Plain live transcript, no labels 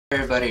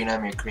everybody, and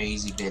I'm your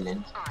crazy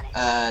villain.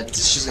 This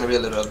is just gonna be a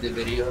little update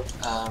video.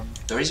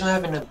 The reason why I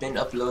haven't been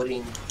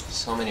uploading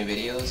so many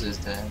videos is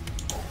that,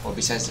 well,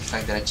 besides the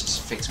fact that I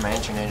just fixed my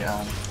internet,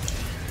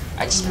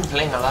 I just been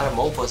playing a lot of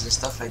MOBAs and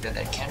stuff like that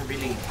I can't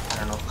really, I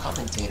don't know,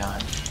 commentate on.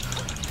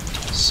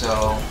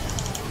 So,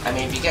 I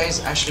mean, if you guys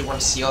actually want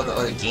to see all the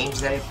other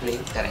games that I play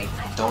that I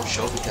don't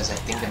show because I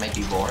think they might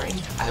be boring,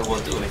 I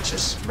will do it.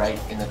 Just write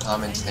in the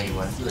comments that you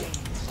want to do it.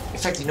 In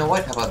fact, you know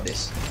what? How about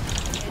this?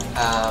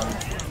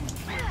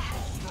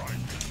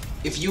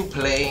 If you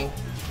play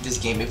this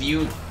game, if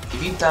you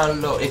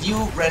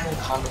write in the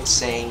comments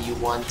saying you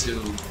want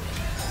to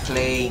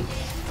play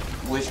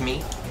with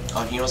me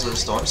on Heroes of the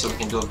Storm so we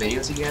can do a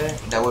video together,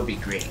 that would be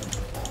great.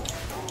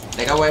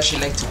 Like, I would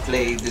actually like to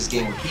play this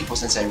game with people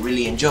since I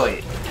really enjoy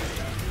it.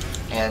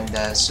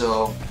 And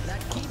so,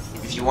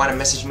 if you want to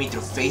message me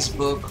through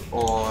Facebook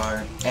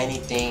or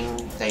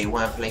anything that you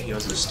want to play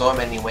Heroes of the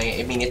Storm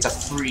anyway, I mean, it's a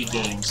free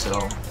game,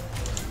 so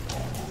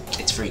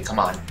it's free, come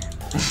on.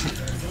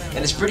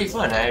 And it's pretty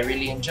fun, I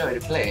really enjoy to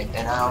play it,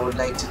 and I would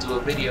like to do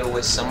a video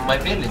with some of my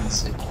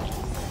villains.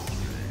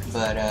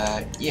 But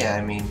yeah,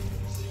 I mean,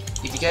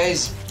 if you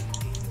guys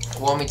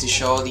want me to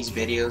show these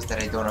videos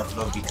that I don't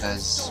upload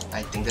because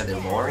I think that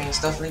they're boring and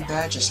stuff like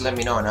that, just let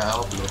me know and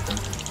I'll upload them.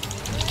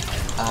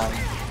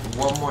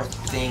 One more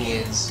thing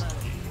is,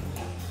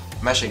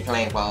 I'm actually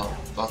playing while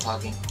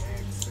talking.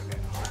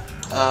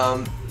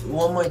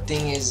 One more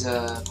thing is,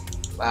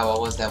 wow, what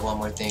was that one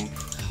more thing?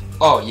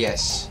 Oh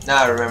yes,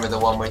 now I remember the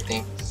one more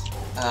thing.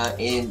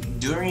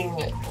 During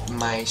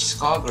my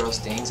Skullgirls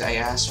things, I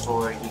asked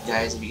for you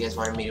guys if you guys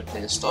wanted me to play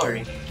the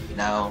story.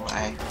 Now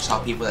I saw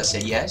people that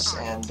said yes,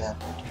 and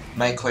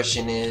my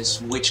question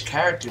is, which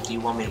character do you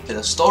want me to play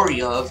the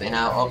story of, and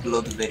I'll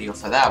upload the video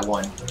for that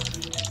one.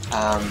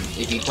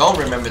 If you don't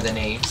remember the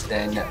names,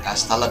 then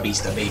hasta la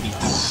vista, baby.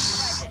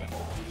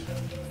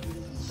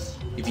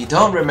 If you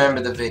don't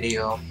remember the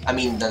video,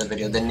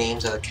 the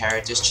names of the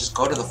characters, just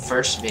go to the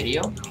first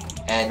video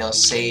and it'll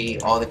say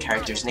all the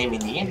characters' name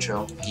in the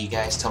intro. You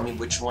guys tell me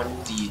which one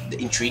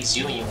intrigues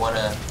you and you want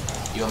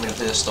me to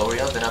play the story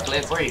of, and I'll play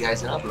it for you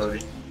guys and upload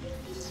it.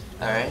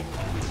 Alright?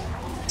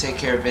 Take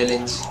care,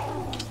 villains.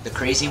 The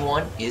crazy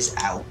one is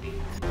out.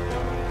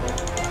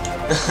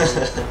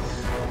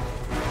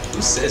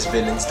 Who says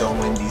villains don't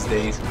win these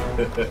days?